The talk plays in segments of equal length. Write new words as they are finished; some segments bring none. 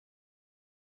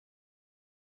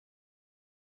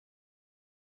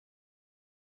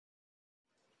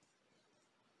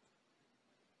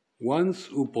Once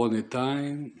upon a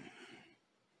time,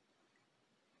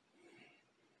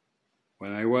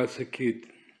 when I was a kid,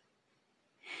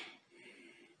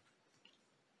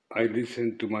 I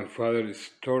listened to my father's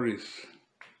stories,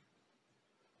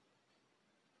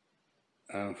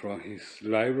 and from his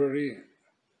library,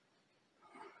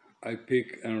 I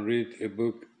picked and read a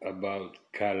book about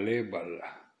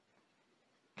Kalevala.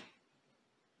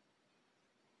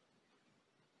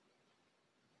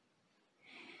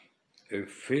 A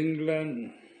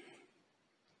Finland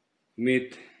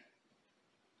myth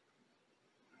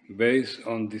based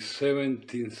on the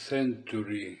 17th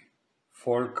century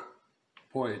folk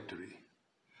poetry,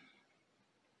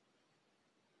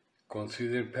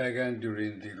 considered pagan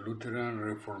during the Lutheran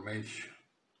Reformation.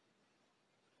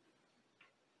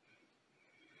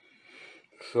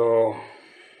 So,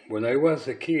 when I was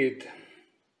a kid,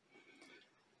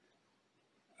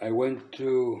 I went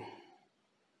to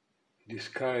the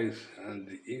skies and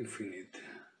the infinite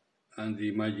and the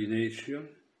imagination.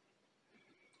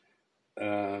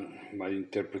 My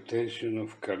interpretation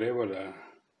of Kalevala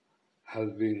has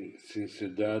been since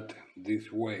that this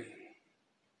way.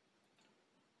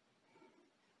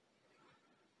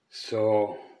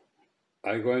 So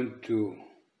I'm going to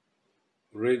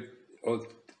read or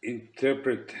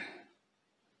interpret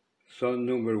song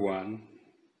number 1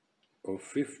 of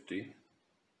 50.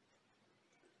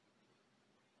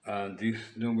 And this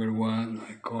number 1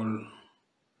 I call,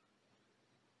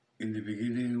 in the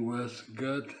beginning was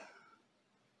God,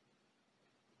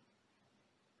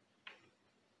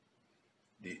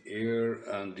 the air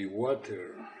and the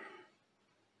water,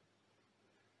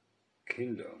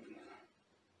 kingdom,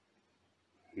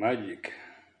 magic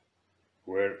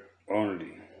were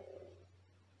only.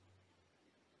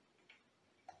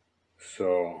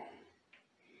 So,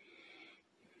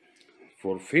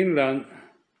 for Finland,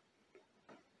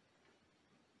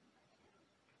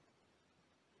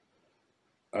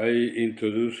 I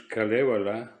introduced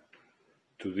Kalevala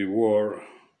to the world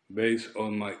based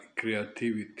on my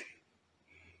creativity.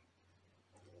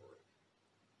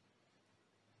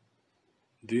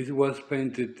 This was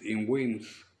painted in Winds,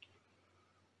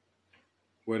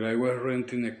 where I was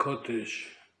renting a cottage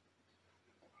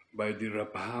by the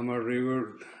Rappahammer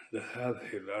River that had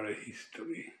a lot of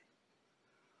history.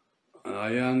 And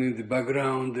I am in the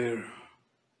background there,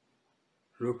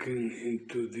 looking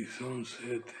into the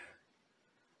sunset.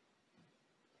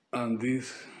 And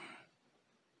this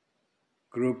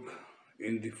group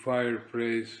in the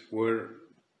fireplace were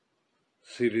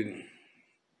sitting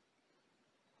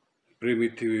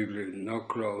primitively, no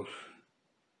clothes,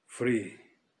 free.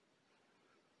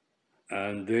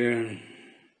 And then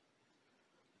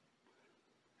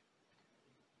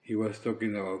he was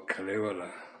talking about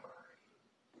Kalevala.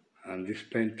 And this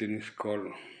painting is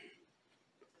called,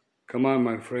 come on,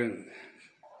 my friend,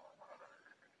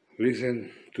 listen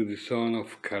to the song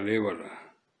of Kalevala.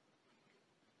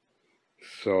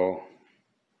 So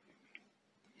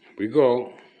we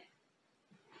go,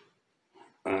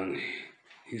 and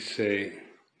he say,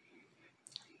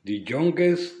 the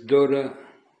youngest daughter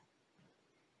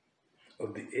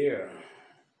of the air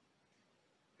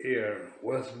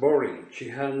was boring. She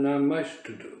had not much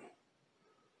to do.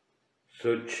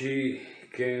 So she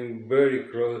came very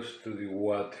close to the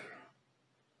water.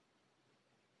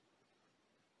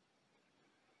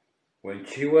 When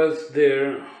she was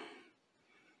there,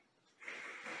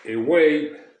 a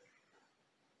wave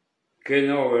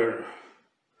came over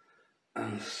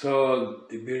and saw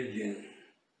the Virgin,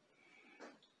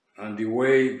 and the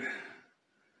wave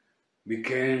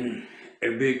became a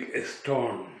big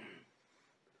storm.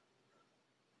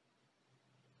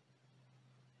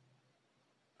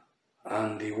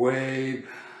 And the wave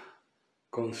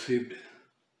conceived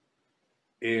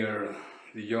air,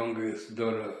 the youngest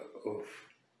daughter of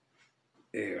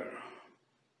air.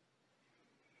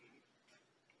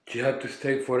 She had to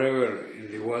stay forever in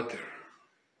the water,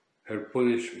 her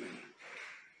punishment.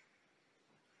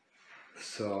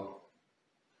 So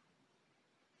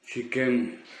she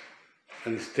came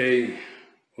and stayed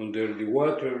under the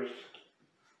waters,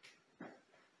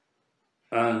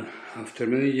 and after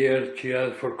many years she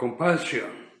asked for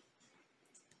compassion.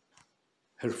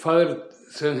 Her father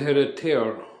sent her a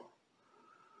tear,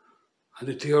 and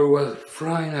the tear was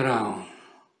flying around,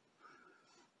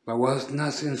 but was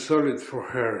nothing solid for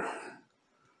her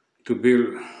to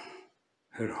build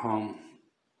her home.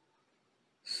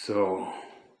 So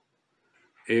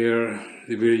air,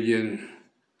 the Virgin,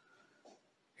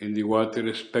 in the water,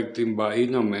 expecting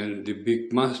Väinölä, the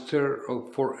big master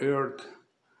for earth,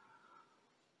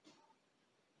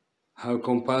 have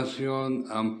compassion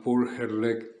and pull her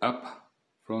leg up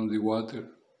from the water,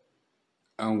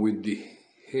 and with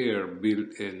hare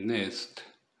built a nest,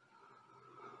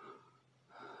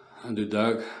 and the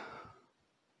duck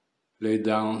laid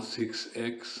down 6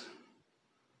 eggs,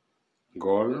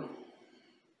 gold,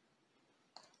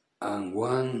 and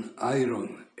 1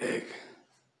 iron egg.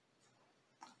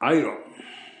 Iron,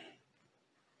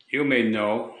 you may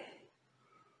know.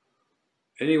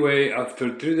 Anyway,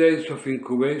 after 3 days of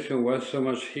incubation was so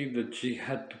much heat that she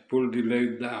had to pull the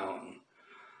leg down,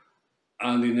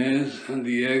 and the nest and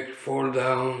the egg fall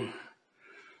down,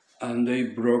 and they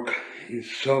broke in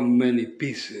so many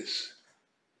pieces.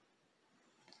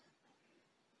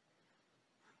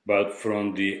 But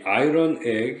from the iron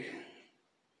egg,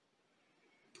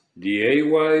 the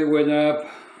AY went up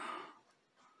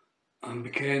and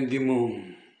became the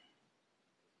moon.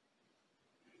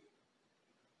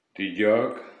 The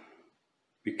yolk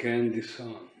became the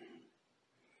sun.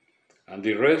 And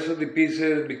the rest of the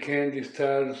pieces became the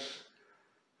stars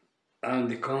and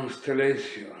the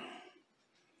constellation,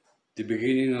 the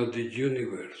beginning of the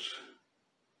universe.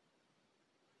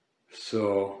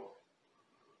 So,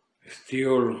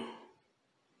 still,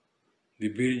 the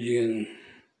Virgin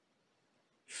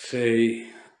say,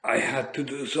 I had to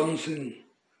do something.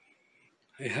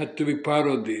 I had to be part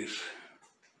of this.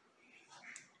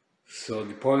 So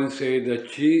the poem says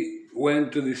that she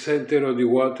went to the center of the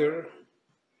water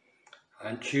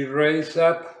and she raised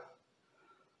up,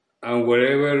 and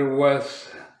wherever was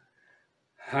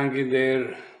hanging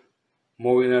there,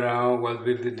 moving around, was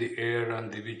building the air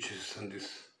and the beaches and this,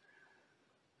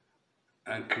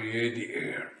 and create the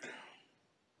earth.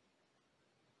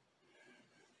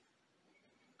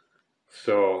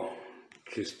 So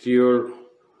she still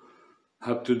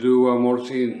had to do one more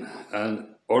thing, and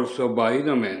also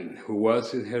Väinölä, who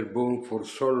was in her womb for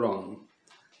so long,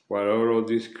 while all of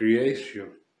this creation,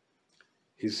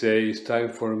 he said, it's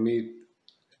time for me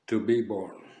to be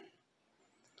born.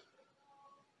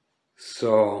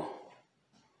 So,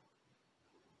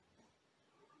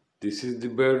 this is the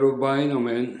birth of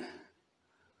Väinölä,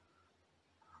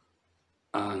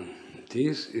 and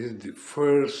this is the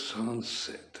first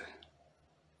sunset.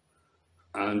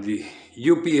 And the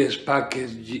UPS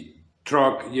package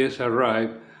truck just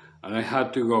arrived, and I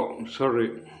had to go. I'm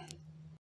sorry.